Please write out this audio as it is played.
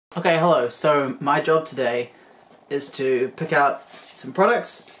Okay, hello. So my job today is to pick out some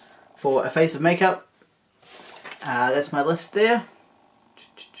products for a face of makeup. That's my list there.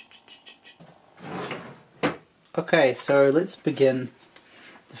 Okay, so let's begin.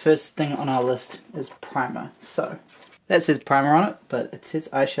 The first thing on our list is primer. So that says primer on it, but it says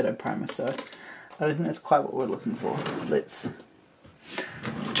eyeshadow primer, so I don't think that's quite what we're looking for. Let's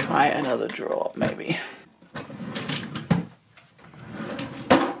try another drawer, maybe.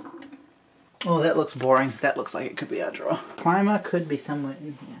 Oh, that looks boring. That looks like it could be our drawer. Primer could be somewhere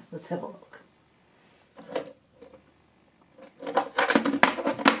in here. Let's have a look.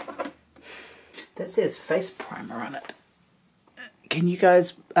 That says face primer on it. Can you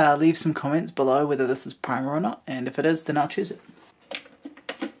guys leave some comments below whether this is primer or not? And if it is, then I'll choose it.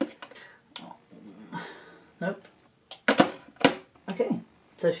 Oh, nope. Okay,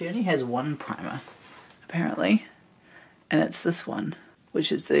 so she only has one primer, apparently. And it's this one,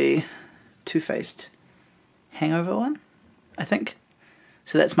 which is the Too Faced Hangover one, I think.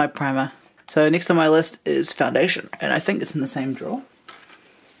 So that's my primer. So next on my list is foundation, and I think it's in the same drawer.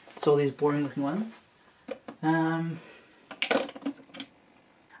 It's all these boring looking ones. I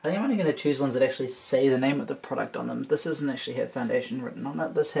think I'm only going to choose ones that actually say the name of the product on them. This doesn't actually have foundation written on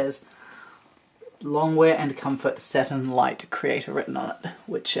it. This has Longwear and Comfort Satin Light Creator written on it,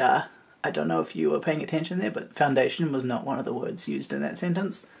 which I don't know if you were paying attention there, but foundation was not one of the words used in that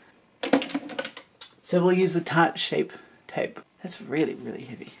sentence. So we'll use the Tarte Shape tape. That's really, really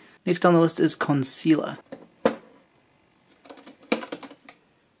heavy. Next on the list is concealer.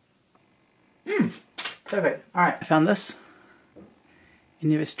 Perfect. Alright, I found this in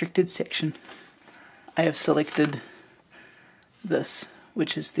the restricted section. I have selected this,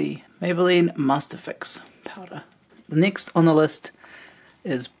 which is the Maybelline Master Fix powder. The next on the list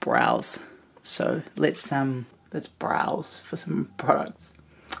is brows. So let's browse for some products.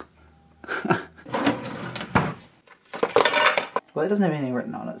 Well, it doesn't have anything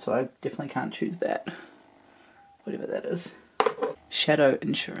written on it, so I definitely can't choose that. Whatever that is. Shadow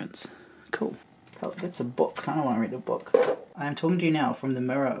Insurance. Cool. Oh, that's a book. I don't want to read a book. I am talking to you now from the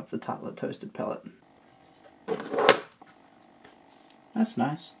mirror of the Tartelette Toasted palette. That's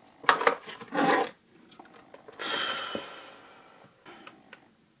nice.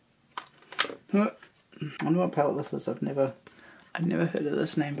 I wonder what palette this is. I've never heard of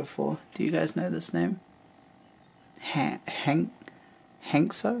this name before. Do you guys know this name?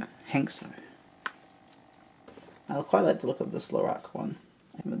 Hankso? I quite like the look of this Lorac one.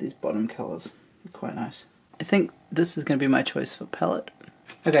 With these bottom colours. They're quite nice. I think this is going to be my choice for palette.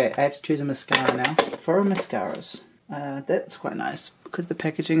 Okay, I have to choose a mascara now. For mascaras, that's quite nice because the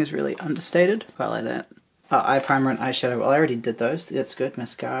packaging is really understated. Quite like that. Eye primer and eyeshadow. Well, I already did those. That's good.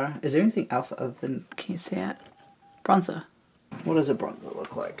 Mascara. Is there anything else other than... Can you see it? Bronzer. What does a bronzer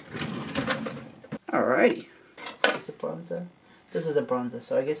look like? Alrighty. This is a bronzer. This is a bronzer,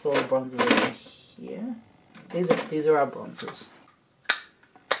 so I guess all the bronzers are here. These are our bronzers.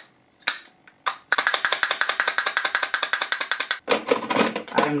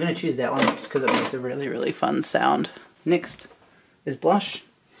 I'm going to choose that one just because it makes a really, really fun sound. Next is blush.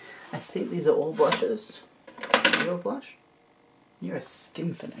 I think these are all blushes. Are you a blush? You're a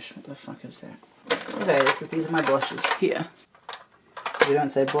skin finish. What the fuck is that? Okay, these are my blushes here. We don't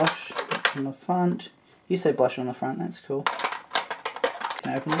say blush on the front. You say blush on the front, that's cool.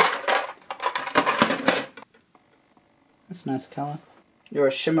 Can I open this? That's a nice colour. You're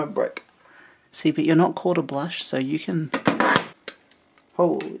a shimmer brick. See, but you're not called a blush, so you can...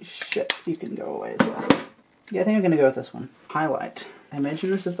 Holy shit, you can go away as well. Yeah, I think I'm going to go with this one. Highlight. I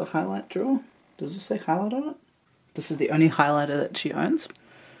imagine this is the highlight drawer. Does this say highlight on it? This is the only highlighter that she owns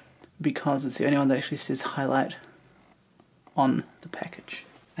because it's the only one that actually says highlight on the package.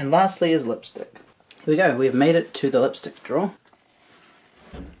 And lastly is lipstick. Here we go, we have made it to the lipstick drawer.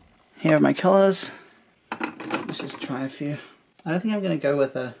 Here are my colours. Let's just try a few. I don't think I'm going to go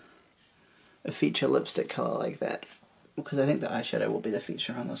with a feature lipstick colour like that, because I think the eyeshadow will be the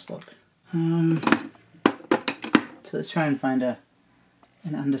feature on this look. So let's try and find an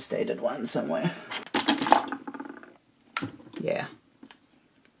understated one somewhere. Yeah,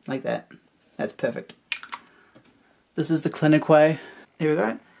 like that. That's perfect. This is the Clinic Way. Here we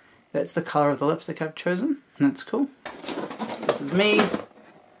go. That's the colour of the lipstick I've chosen. That's cool. This is me.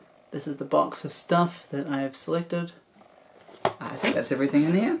 This is the box of stuff that I have selected. I think that's everything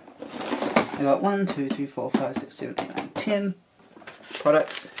in here. I got 1, 2, 3, 4, 5, 6, 7, 8, 9, 10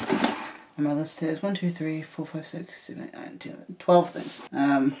 products. And my list has 1, 2, 3, 4, 5, 6, 7, 8, 9, 10, 12 things.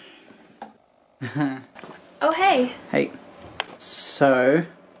 Oh, hey. Hey. So,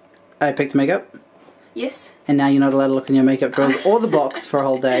 I picked makeup. Yes. And now you're not allowed to look in your makeup drawers or the box for a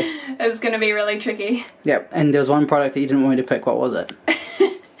whole day. It's going to be really tricky. Yep, and there was one product that you didn't want me to pick. What was it?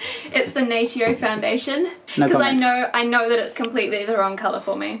 It's the Natio foundation. No Because comment. I know that it's completely the wrong colour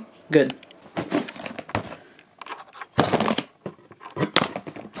for me. Good.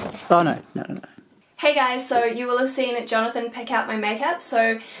 Oh no. Hey guys, so you will have seen Jonathan pick out my makeup,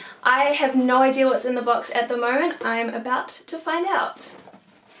 so I have no idea what's in the box at the moment. I'm about to find out.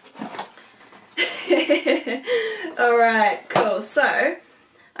 Alright, cool. So,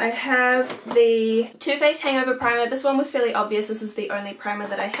 I have the Too Faced Hangover Primer. This one was fairly obvious. This is the only primer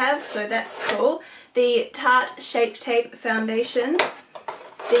that I have, so that's cool. The Tarte Shape Tape Foundation.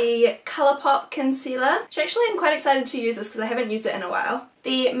 The Colourpop Concealer, which actually I'm quite excited to use this because I haven't used it in a while.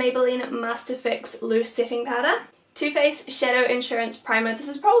 The Maybelline Master Fix Loose Setting Powder. Too Faced Shadow Insurance Primer. This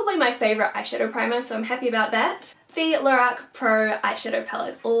is probably my favourite eyeshadow primer, so I'm happy about that. The Lorac Pro Eyeshadow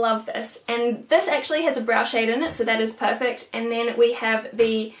Palette. Love this. And this actually has a brow shade in it, so that is perfect. And then we have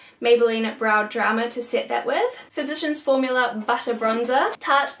the Maybelline Brow Drama to set that with. Physicians Formula Butter Bronzer.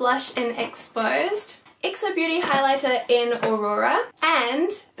 Tarte Blush in Exposed. XO Beauty Highlighter in Aurora.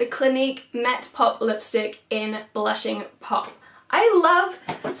 And the Clinique Matte Pop Lipstick in Blushing Pop. I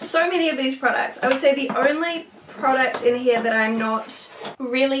love so many of these products. I would say the only product in here that I'm not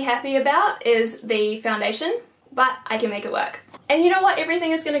really happy about is the foundation, but I can make it work. And you know what?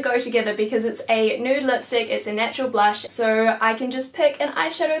 Everything is going to go together because it's a nude lipstick, it's a natural blush, so I can just pick an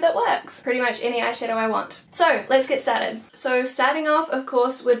eyeshadow that works. Pretty much any eyeshadow I want. So let's get started. So starting off, of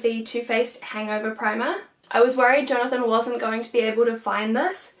course, with the Too Faced Hangover Primer. I was worried Jonathan wasn't going to be able to find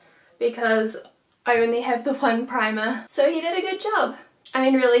this because I only have the one primer. So he did a good job. I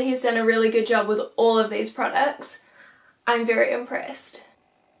mean, really, he's done a really good job with all of these products. I'm very impressed.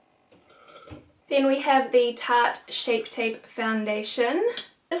 Then we have the Tarte Shape Tape Foundation.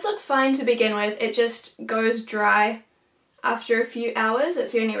 This looks fine to begin with, it just goes dry after a few hours.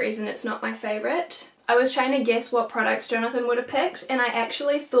 That's the only reason it's not my favourite. I was trying to guess what products Jonathan would have picked, and I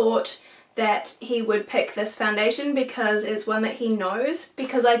actually thought that he would pick this foundation because it's one that he knows,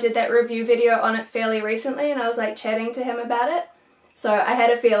 because I did that review video on it fairly recently and I was like chatting to him about it. So I had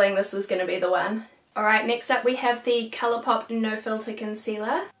a feeling this was going to be the one. Alright, next up we have the Colourpop No Filter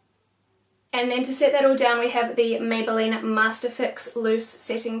Concealer. And then to set that all down we have the Maybelline Master Fix Loose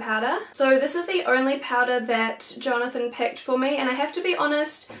Setting Powder. So this is the only powder that Jonathan picked for me, and I have to be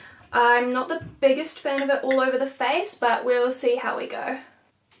honest, I'm not the biggest fan of it all over the face, but we'll see how we go.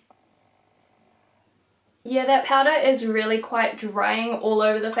 Yeah, that powder is really quite drying all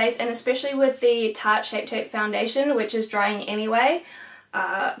over the face, and especially with the Tarte Shape Tape Foundation, which is drying anyway,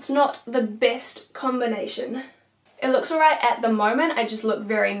 it's not the best combination. It looks alright at the moment, I just look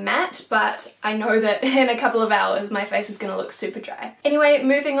very matte, but I know that in a couple of hours my face is going to look super dry. Anyway,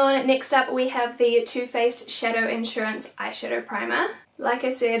 moving on, next up we have the Too Faced Shadow Insurance Eyeshadow Primer. Like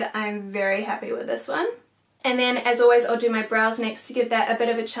I said, I'm very happy with this one. And then, as always, I'll do my brows next to give that a bit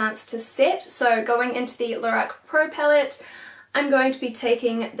of a chance to set. So going into the Lorac Pro palette, I'm going to be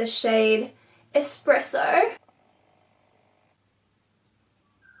taking the shade Espresso.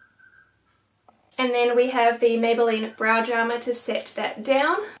 And then we have the Maybelline Brow Drama to set that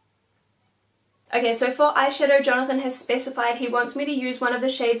down. Okay, so for eyeshadow, Jonathan has specified he wants me to use one of the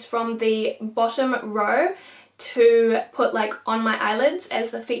shades from the bottom row to put like on my eyelids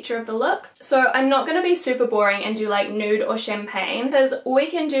as the feature of the look. So I'm not going to be super boring and do like nude or champagne because we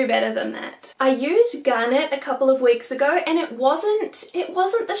can do better than that. I used Garnet a couple of weeks ago and it wasn't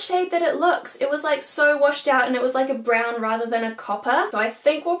the shade that it looks. It was like so washed out and it was like a brown rather than a copper. So I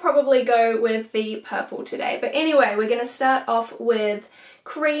think we'll probably go with the purple today. But anyway, we're going to start off with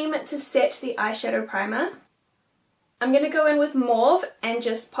cream to set the eyeshadow primer. I'm going to go in with mauve and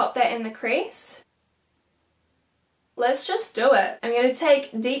just pop that in the crease. Let's just do it. I'm going to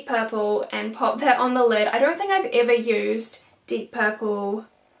take deep purple and pop that on the lid. I don't think I've ever used deep purple.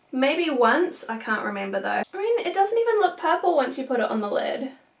 Maybe once, I can't remember though. I mean, it doesn't even look purple once you put it on the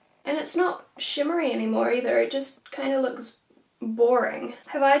lid. And it's not shimmery anymore either, it just kind of looks boring.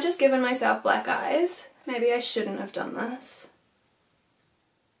 Have I just given myself black eyes? Maybe I shouldn't have done this.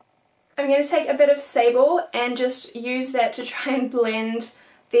 I'm going to take a bit of Sable and just use that to try and blend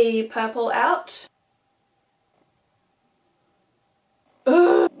the purple out.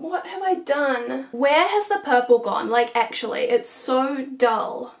 Ugh, what have I done? Where has the purple gone? Like actually, it's so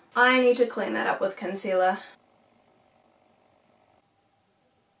dull. I need to clean that up with concealer.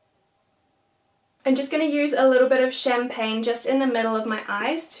 I'm just going to use a little bit of champagne just in the middle of my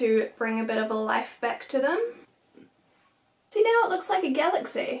eyes to bring a bit of a life back to them. See, now it looks like a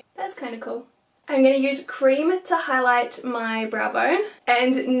galaxy. That's kind of cool. I'm going to use cream to highlight my brow bone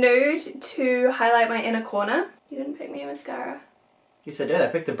and nude to highlight my inner corner. You didn't pick me a mascara. Yes, I did. I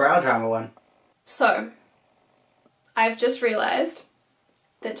picked the Brow Drama one. So, I've just realised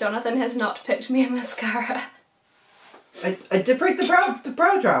that Jonathan has not picked me a mascara. I did pick the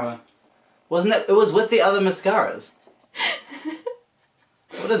Brow Drama. Wasn't it? It was with the other mascaras.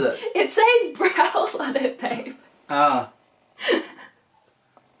 What is it? It says brows on it, babe. Oh.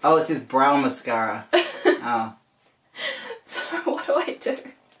 Oh, it says brow mascara. Oh. So what do I do?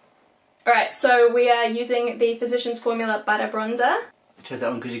 Alright, so we are using the Physicians Formula Butter Bronzer. I chose that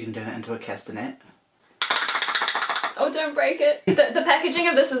one because you can turn it into a castanet. Oh, don't break it. The packaging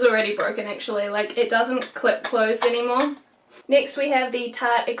of this is already broken, actually. Like, it doesn't clip closed anymore. Next we have the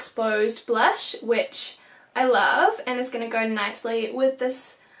Tarte Exposed Blush, which I love, and is going to go nicely with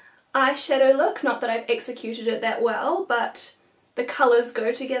this eyeshadow look. Not that I've executed it that well, but the colours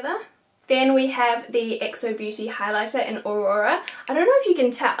go together. Then we have the XO Beauty Highlighter in Aurora. I don't know if you can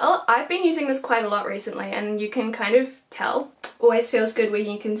tell, I've been using this quite a lot recently, and you can kind of tell. Always feels good when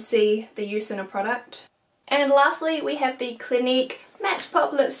you can see the use in a product. And lastly, we have the Clinique Matte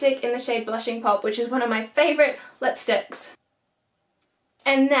Pop Lipstick in the shade Blushing Pop, which is one of my favourite lipsticks.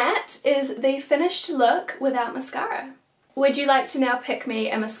 And that is the finished look without mascara. Would you like to now pick me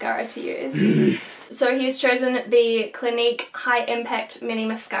a mascara to use? So he's chosen the Clinique High Impact Mini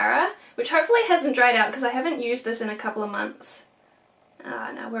Mascara, which hopefully hasn't dried out because I haven't used this in a couple of months.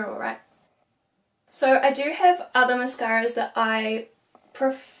 No, we're alright. So I do have other mascaras that I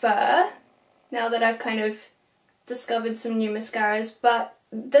prefer now that I've kind of discovered some new mascaras, but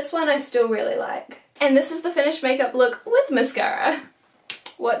this one I still really like. And this is the finished makeup look with mascara.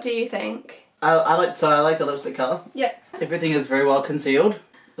 What do you think? I like the lipstick colour. Yeah. Everything is very well concealed.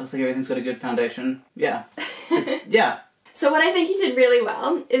 Looks like everything's got a good foundation. Yeah. Yeah. So what I think you did really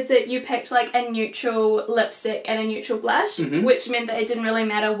well is that you picked like a neutral lipstick and a neutral blush, which meant that it didn't really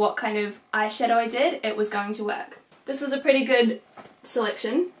matter what kind of eyeshadow I did, it was going to work. This was a pretty good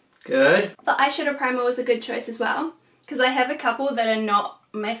selection. Good. The eyeshadow primer was a good choice as well, because I have a couple that are not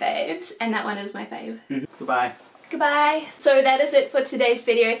my faves, and that one is my fave. Goodbye. Goodbye. So that is it for today's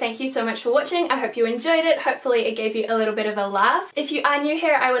video. Thank you so much for watching. I hope you enjoyed it. Hopefully it gave you a little bit of a laugh. If you are new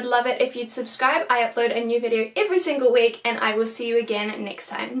here, I would love it if you'd subscribe. I upload a new video every single week, and I will see you again next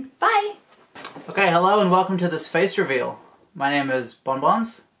time. Bye! Okay, hello and welcome to this face reveal. My name is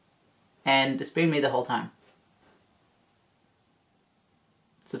Bonbonzz, and it's been me the whole time.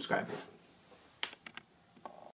 Subscribe.